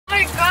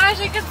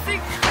gosh, I can see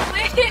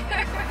clear.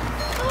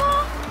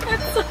 Oh,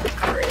 that's so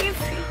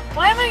crazy.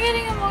 Why am I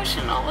getting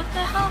emotional? What the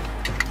hell?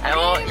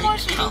 I'm getting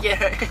emotional. You can get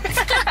her.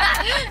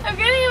 I'm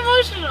getting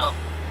emotional.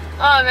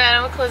 Oh man,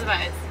 I'm gonna close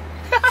my eyes.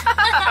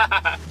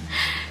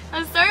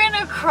 I'm starting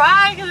to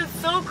cry because it's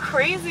so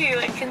crazy.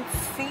 I can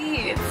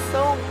see. It's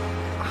so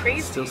crazy.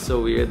 It's still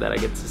so weird that I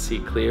get to see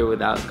clear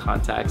without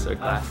contacts or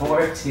glasses.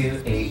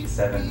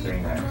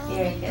 428739.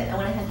 Very good. I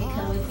want to have you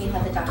come with me and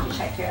have the doctor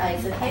check your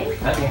eyes, okay?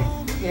 Okay.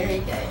 Very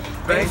good.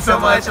 Thanks so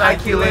much,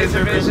 IQ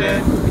Laser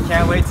Vision. We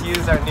can't wait to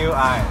use our new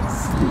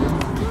eyes.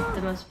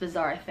 The most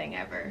bizarre thing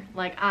ever.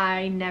 Like,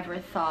 I never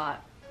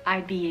thought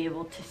I'd be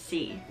able to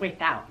see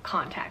without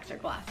contacts or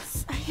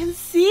glasses. I can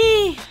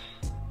see.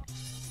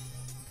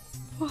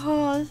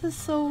 Whoa, this is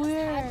so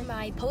weird. I had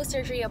my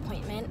post-surgery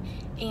appointment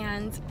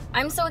and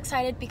I'm so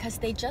excited because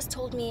they just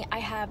told me I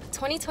have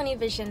 20/20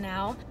 vision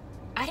now.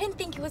 I didn't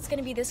think it was going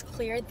to be this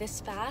clear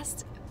this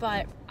fast,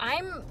 but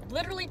I'm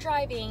literally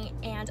driving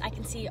and I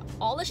can see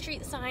all the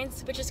street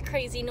signs, which is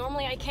crazy.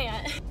 Normally I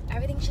can't.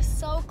 Everything's just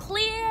so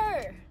clear.